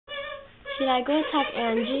Should I go attack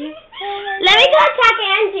Angie? Let me go attack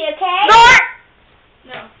Angie, okay?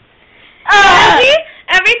 No. Angie,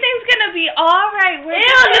 everything's gonna be alright. We're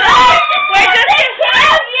just kill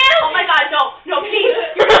you! Oh my god, no, please.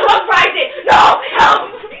 You're gonna surprise it. No, help!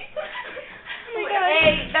 Oh my god.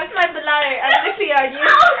 Hey, that's my bladder. I'm gonna see on you.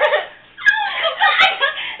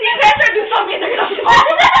 These guys are doing something. They're gonna fall.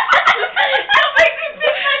 Don't make me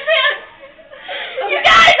piss my pants. You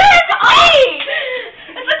guys are annoying.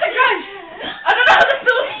 It's such a grudge. I don't know how to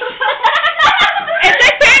do it. It's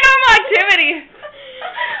like Paranormal Activity.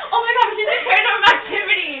 Oh my god, she's in Paranormal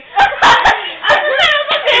Activity.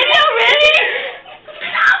 Daniel, really?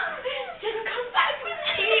 Stop. Just come back with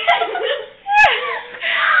me.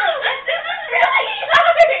 This is really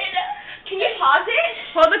hard. Can you pause it?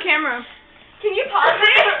 Hold the camera. Can you pause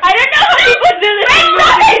it? I don't know how people do this in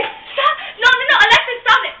movies. Stop! No, Alexis,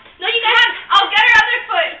 stop it! No, you guys, I'll get her other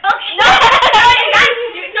foot. Okay. No, you guys,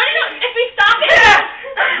 no, if we stop it.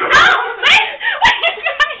 No, wait,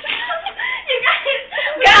 you guys,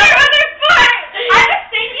 get her other foot. I was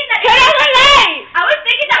thinking that. Turn on the light. I was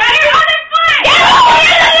thinking that. Get her other foot. Get on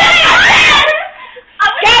the light.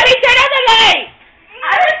 Gabby, turn on the light.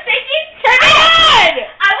 I was thinking. Turn it on.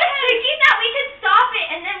 I was thinking that we could stop it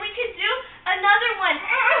and then we could do another one.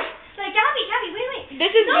 Like, Gabby, wait.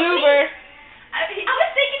 This is Blooper. I was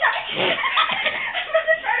thinking that.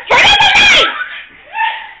 Turn on the light.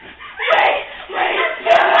 Wait.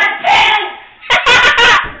 My pants.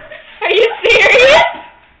 Are you serious?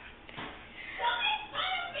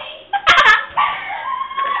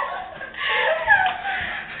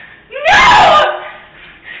 No!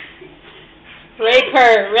 Rape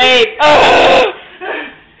her, rape. Oh!